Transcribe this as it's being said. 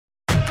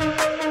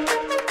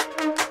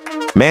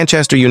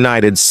Manchester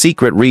United's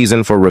secret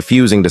reason for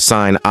refusing to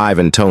sign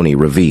Ivan Toney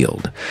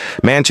revealed.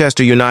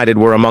 Manchester United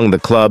were among the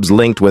clubs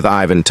linked with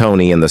Ivan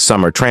Toney in the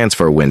summer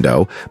transfer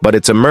window, but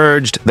it's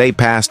emerged they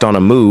passed on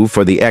a move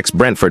for the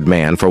ex-Brentford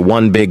man for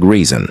one big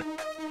reason.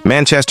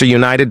 Manchester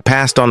United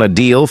passed on a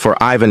deal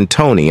for Ivan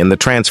Toney in the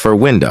transfer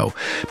window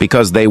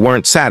because they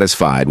weren't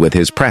satisfied with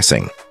his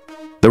pressing.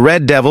 The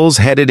Red Devils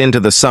headed into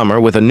the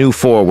summer with a new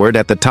forward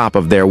at the top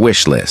of their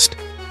wish list.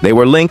 They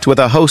were linked with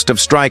a host of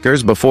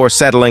strikers before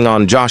settling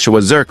on Joshua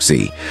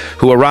Zirkzee,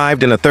 who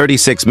arrived in a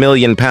 £36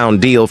 million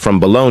deal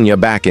from Bologna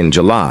back in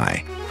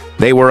July.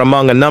 They were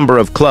among a number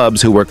of clubs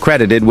who were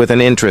credited with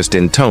an interest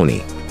in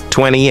Toney,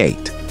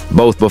 28,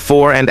 both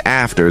before and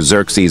after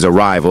Zirkzee's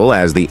arrival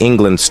as the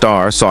England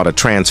star sought a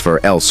transfer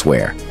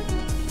elsewhere.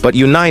 But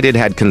United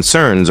had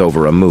concerns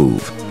over a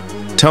move.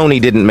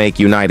 Toney didn't make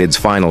United's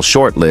final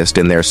shortlist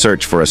in their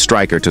search for a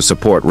striker to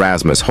support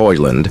Rasmus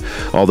Højlund,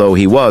 although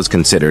he was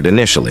considered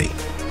initially.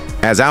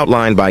 As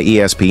outlined by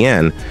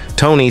ESPN,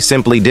 Toney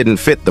simply didn't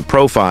fit the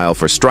profile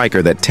for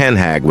striker that Ten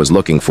Hag was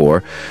looking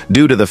for,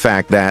 due to the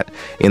fact that,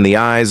 in the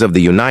eyes of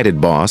the United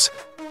boss,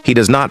 he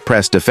does not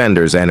press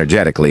defenders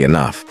energetically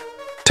enough.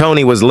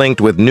 Toney was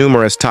linked with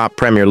numerous top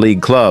Premier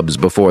League clubs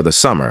before the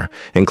summer,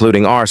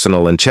 including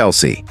Arsenal and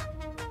Chelsea.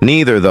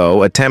 Neither,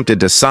 though, attempted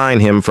to sign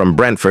him from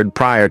Brentford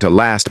prior to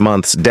last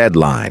month's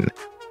deadline.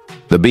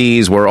 The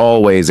Bees were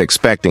always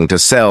expecting to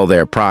sell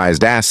their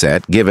prized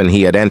asset given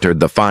he had entered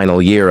the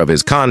final year of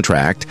his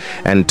contract,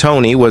 and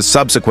Toney was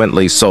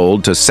subsequently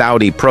sold to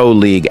Saudi Pro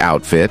League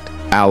outfit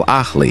Al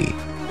Ahly.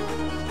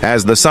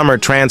 As the summer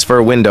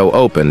transfer window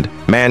opened,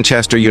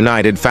 Manchester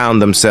United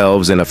found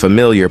themselves in a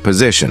familiar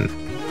position,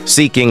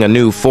 seeking a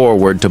new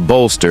forward to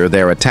bolster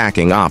their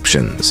attacking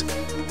options.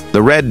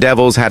 The Red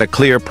Devils had a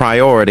clear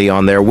priority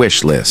on their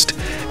wish list,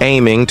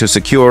 aiming to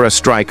secure a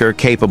striker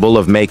capable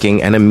of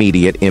making an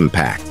immediate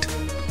impact.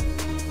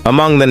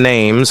 Among the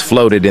names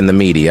floated in the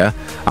media,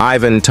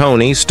 Ivan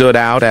Toney stood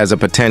out as a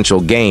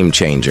potential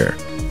game-changer.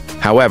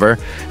 However,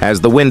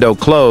 as the window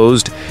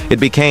closed,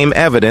 it became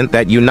evident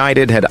that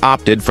United had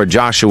opted for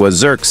Joshua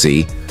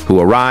Zirkzee,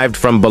 who arrived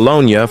from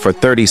Bologna for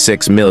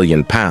 £36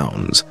 million,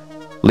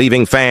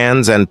 leaving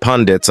fans and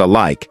pundits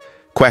alike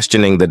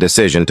questioning the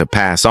decision to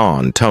pass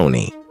on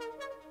Toney.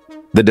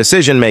 The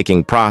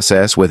decision-making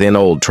process within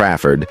Old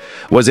Trafford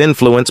was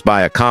influenced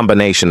by a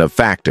combination of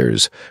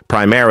factors,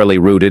 primarily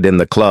rooted in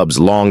the club's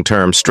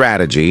long-term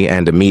strategy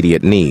and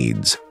immediate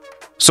needs.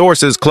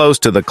 Sources close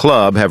to the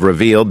club have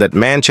revealed that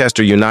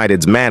Manchester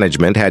United's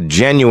management had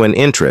genuine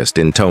interest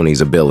in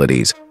Toney's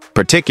abilities,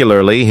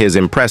 particularly his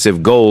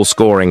impressive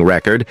goal-scoring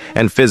record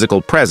and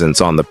physical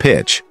presence on the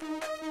pitch.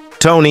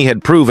 Toney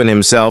had proven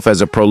himself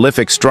as a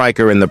prolific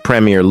striker in the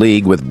Premier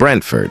League with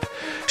Brentford,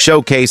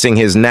 showcasing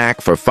his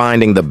knack for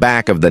finding the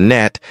back of the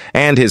net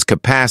and his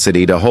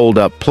capacity to hold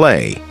up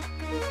play.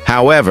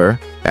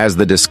 However, as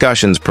the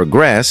discussions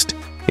progressed,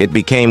 it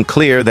became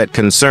clear that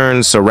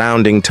concerns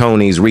surrounding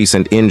Toney's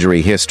recent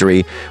injury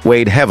history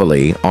weighed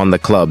heavily on the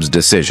club's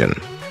decision.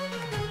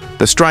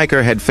 The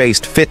striker had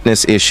faced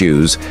fitness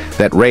issues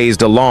that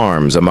raised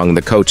alarms among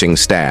the coaching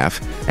staff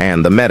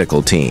and the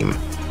medical team.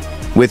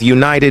 With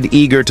United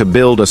eager to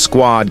build a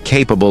squad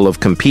capable of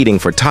competing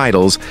for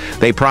titles,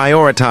 they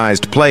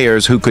prioritized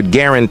players who could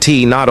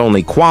guarantee not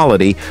only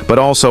quality but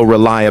also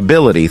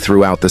reliability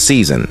throughout the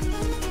season.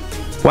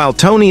 While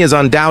Toney is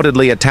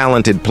undoubtedly a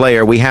talented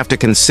player, we have to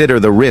consider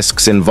the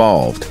risks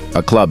involved,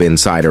 a club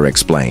insider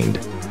explained.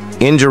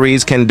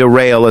 Injuries can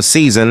derail a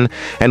season,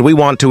 and we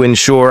want to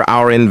ensure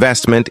our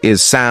investment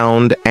is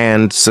sound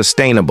and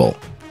sustainable.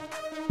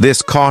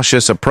 This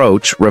cautious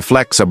approach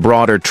reflects a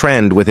broader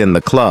trend within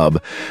the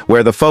club,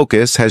 where the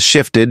focus has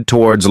shifted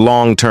towards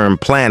long-term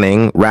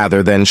planning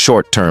rather than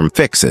short-term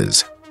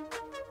fixes.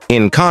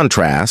 In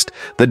contrast,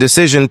 the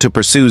decision to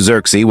pursue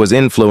Zirkzee was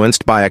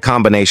influenced by a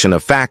combination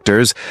of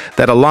factors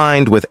that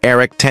aligned with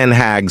Erik ten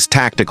Hag's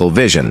tactical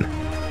vision.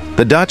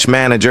 The Dutch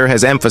manager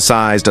has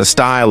emphasized a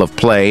style of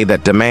play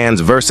that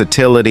demands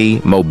versatility,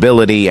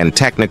 mobility, and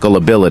technical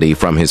ability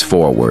from his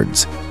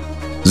forwards.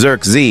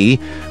 Zirkzee,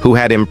 who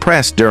had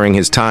impressed during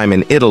his time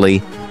in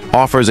Italy,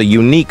 offers a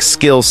unique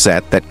skill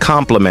set that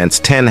complements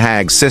Ten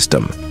Hag's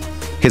system.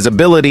 His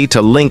ability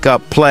to link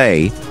up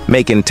play,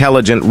 make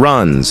intelligent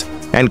runs,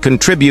 and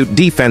contribute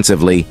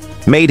defensively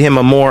made him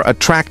a more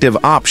attractive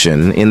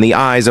option in the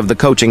eyes of the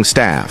coaching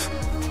staff.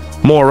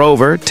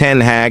 Moreover, Ten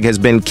Hag has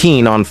been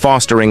keen on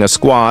fostering a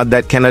squad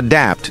that can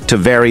adapt to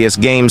various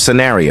game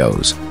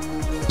scenarios.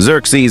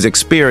 Zirkzee's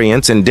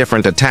experience in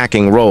different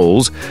attacking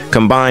roles,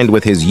 combined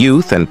with his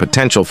youth and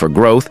potential for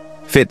growth,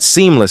 fits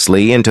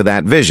seamlessly into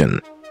that vision.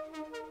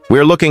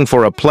 "We're looking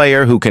for a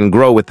player who can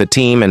grow with the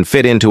team and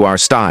fit into our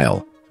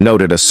style,"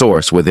 noted a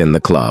source within the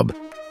club.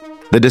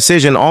 The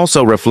decision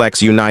also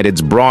reflects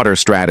United's broader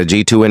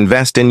strategy to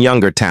invest in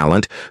younger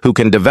talent who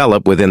can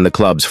develop within the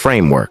club's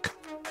framework.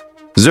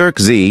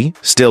 Zirkzee,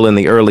 still in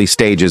the early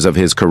stages of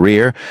his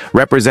career,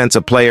 represents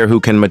a player who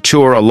can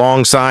mature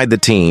alongside the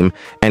team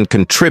and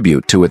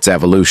contribute to its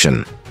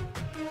evolution.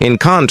 In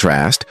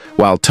contrast,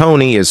 while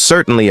Tony is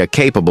certainly a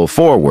capable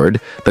forward,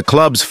 the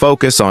club's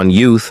focus on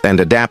youth and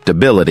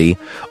adaptability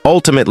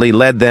ultimately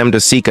led them to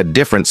seek a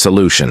different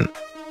solution.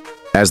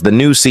 As the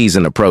new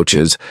season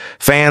approaches,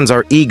 fans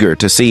are eager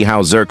to see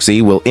how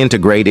Zirkzee will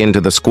integrate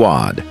into the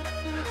squad.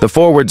 The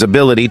forward's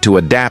ability to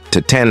adapt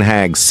to Ten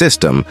Hag's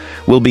system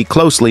will be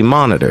closely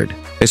monitored,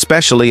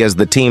 especially as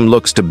the team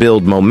looks to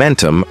build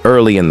momentum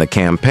early in the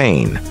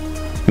campaign.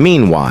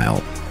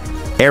 Meanwhile,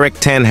 Erik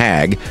ten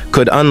Hag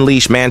could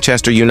unleash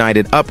Manchester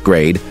United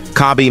upgrade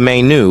Kobbie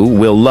Mainoo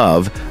will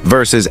love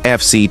versus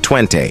FC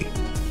Twente.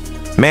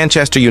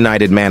 Manchester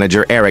United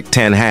manager Erik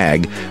ten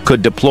Hag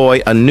could deploy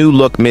a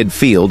new-look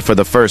midfield for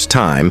the first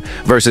time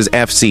versus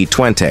FC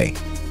Twente.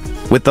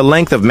 With the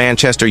length of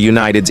Manchester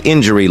United's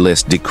injury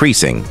list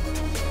decreasing,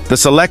 the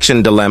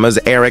selection dilemmas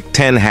Erik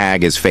ten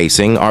Hag is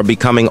facing are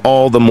becoming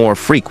all the more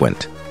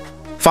frequent.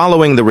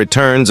 Following the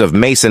returns of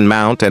Mason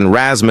Mount and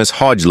Rasmus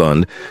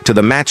Højlund to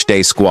the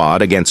matchday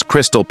squad against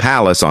Crystal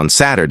Palace on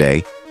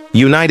Saturday,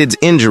 United's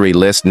injury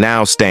list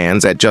now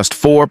stands at just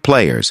 4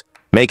 players,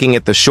 making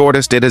it the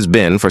shortest it has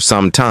been for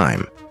some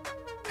time.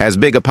 As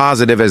big a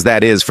positive as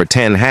that is for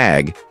Ten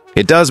Hag,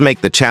 it does make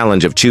the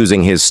challenge of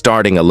choosing his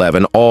starting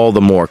 11 all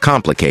the more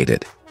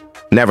complicated.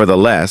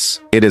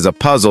 Nevertheless, it is a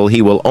puzzle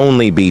he will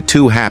only be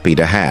too happy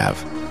to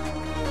have.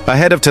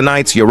 Ahead of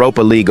tonight's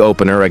Europa League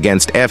opener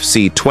against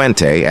FC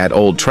Twente at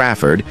Old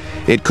Trafford,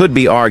 it could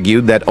be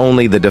argued that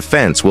only the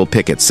defense will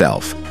pick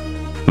itself.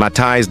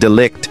 Matthijs de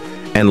Ligt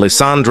and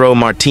Lisandro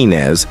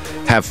Martinez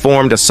have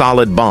formed a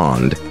solid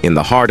bond in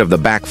the heart of the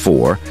back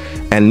four,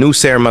 and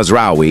Noussair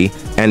Mazraoui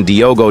and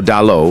Diogo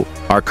Dalot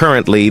are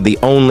currently the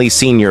only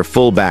senior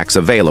fullbacks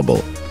available.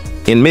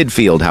 In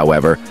midfield,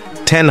 however,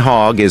 Ten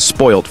Hag is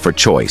spoilt for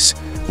choice,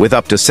 with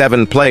up to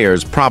 7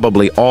 players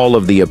probably all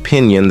of the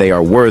opinion they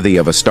are worthy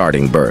of a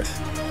starting berth.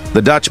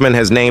 The Dutchman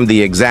has named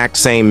the exact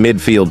same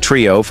midfield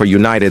trio for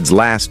United's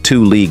last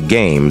 2 league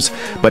games,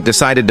 but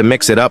decided to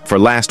mix it up for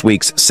last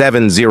week's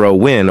 7-0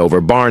 win over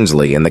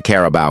Barnsley in the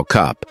Carabao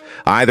Cup.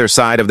 Either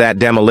side of that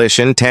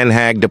demolition, Ten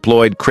Hag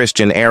deployed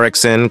Christian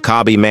Eriksen,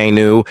 Kobbie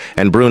Mainoo,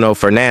 and Bruno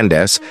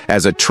Fernandes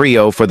as a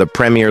trio for the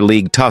Premier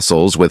League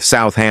tussles with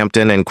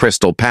Southampton and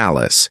Crystal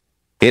Palace.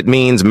 It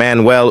means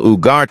Manuel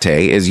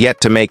Ugarte is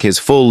yet to make his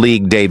full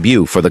league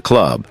debut for the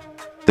club.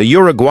 The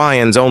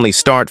Uruguayan's only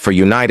start for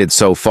United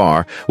so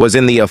far was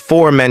in the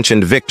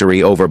aforementioned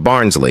victory over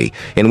Barnsley,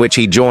 in which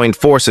he joined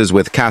forces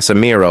with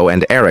Casemiro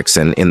and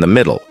Eriksen in the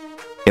middle.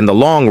 In the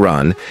long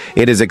run,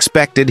 it is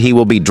expected he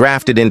will be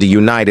drafted into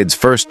United's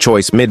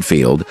first-choice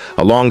midfield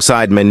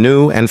alongside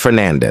Mainoo and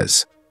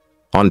Fernandes.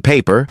 On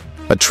paper,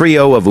 a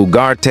trio of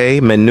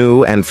Ugarte,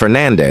 Mainoo, and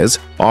Fernandes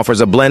offers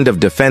a blend of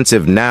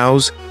defensive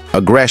nous,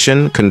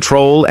 aggression,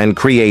 control, and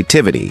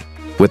creativity,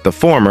 with the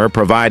former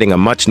providing a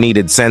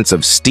much-needed sense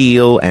of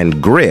steel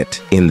and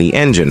grit in the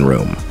engine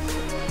room.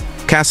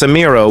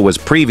 Casemiro was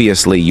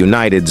previously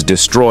United's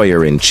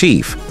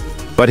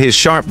destroyer-in-chief, but his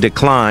sharp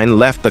decline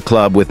left the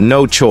club with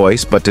no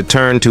choice but to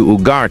turn to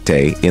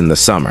Ugarte in the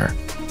summer.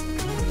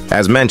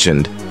 As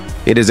mentioned,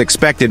 it is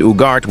expected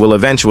Ugarte will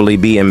eventually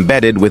be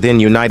embedded within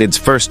United's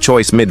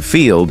first-choice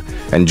midfield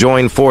and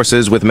join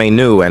forces with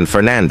Mainoo and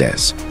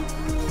Fernandes.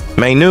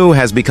 Mainoo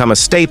has become a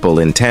staple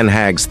in Ten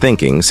Hag's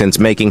thinking since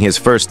making his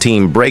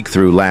first-team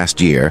breakthrough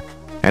last year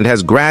and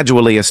has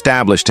gradually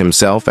established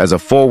himself as a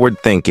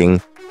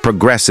forward-thinking,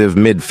 progressive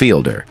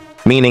midfielder,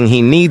 meaning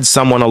he needs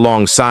someone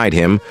alongside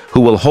him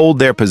who will hold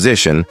their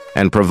position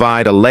and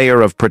provide a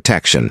layer of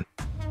protection.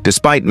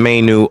 Despite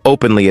Mainoo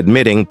openly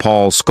admitting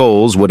Paul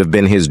Scholes would have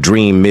been his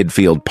dream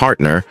midfield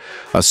partner,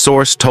 a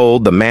source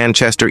told the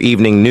Manchester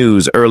Evening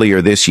News earlier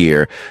this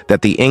year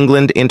that the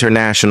England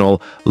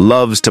international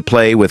loves to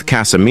play with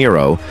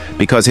Casemiro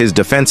because his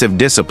defensive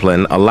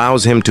discipline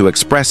allows him to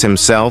express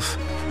himself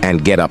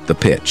and get up the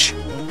pitch.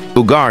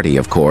 Ugarte,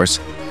 of course,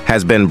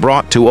 has been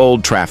brought to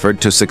Old Trafford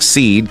to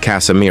succeed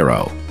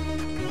Casemiro.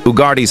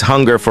 Ugarte's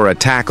hunger for a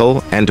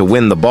tackle and to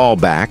win the ball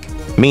back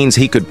means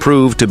he could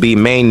prove to be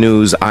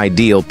Mainoo's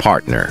ideal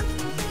partner.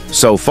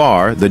 So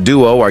far, the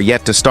duo are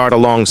yet to start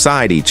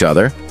alongside each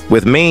other,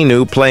 with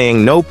Mainoo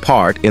playing no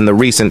part in the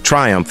recent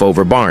triumph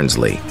over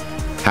Barnsley.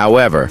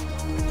 However,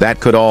 that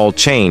could all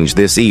change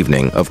this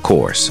evening, of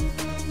course.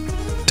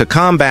 To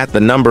combat the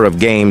number of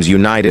games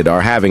United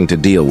are having to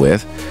deal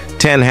with,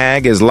 Ten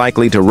Hag is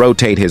likely to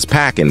rotate his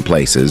pack in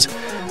places,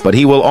 but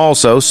he will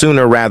also,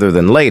 sooner rather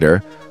than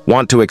later,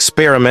 want to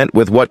experiment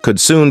with what could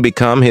soon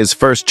become his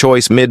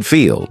first-choice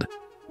midfield.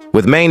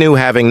 With Mainoo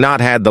having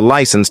not had the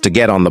license to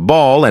get on the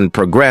ball and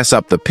progress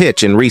up the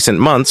pitch in recent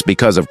months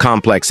because of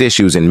complex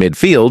issues in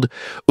midfield,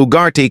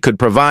 Ugarte could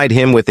provide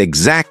him with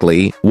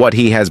exactly what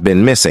he has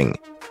been missing.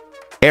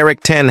 Erik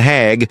ten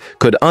Hag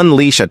could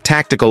unleash a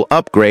tactical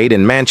upgrade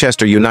in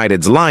Manchester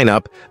United's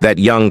lineup that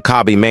young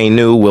Kobbie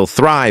Mainoo will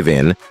thrive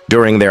in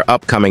during their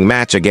upcoming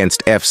match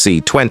against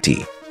FC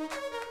Twente.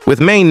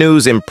 With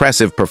Mainoo's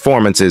impressive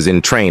performances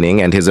in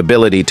training and his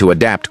ability to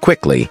adapt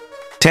quickly,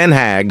 Ten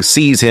Hag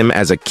sees him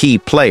as a key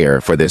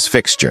player for this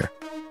fixture.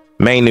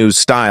 Mainu's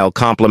style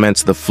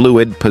complements the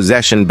fluid,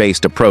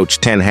 possession-based approach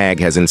Ten Hag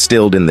has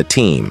instilled in the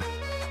team.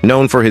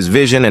 Known for his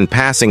vision and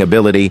passing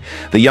ability,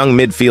 the young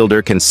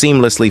midfielder can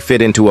seamlessly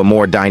fit into a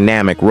more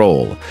dynamic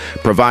role,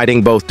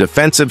 providing both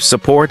defensive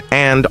support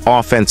and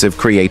offensive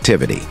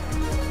creativity.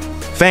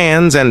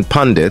 Fans and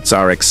pundits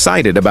are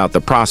excited about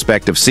the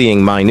prospect of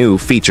seeing Mainu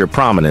feature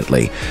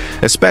prominently,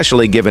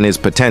 especially given his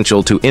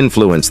potential to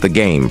influence the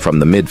game from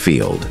the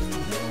midfield.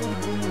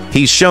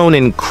 He's shown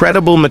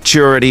incredible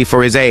maturity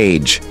for his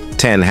age,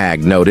 Ten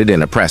Hag noted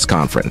in a press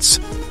conference.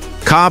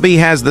 Kabi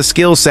has the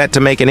skill set to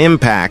make an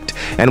impact,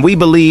 and we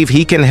believe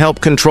he can help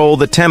control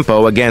the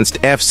tempo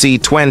against FC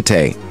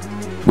Twente.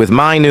 With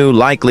Mainu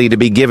likely to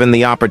be given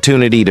the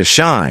opportunity to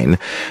shine,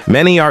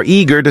 many are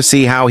eager to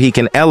see how he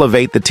can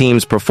elevate the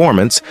team's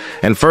performance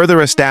and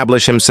further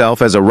establish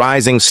himself as a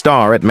rising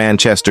star at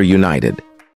Manchester United.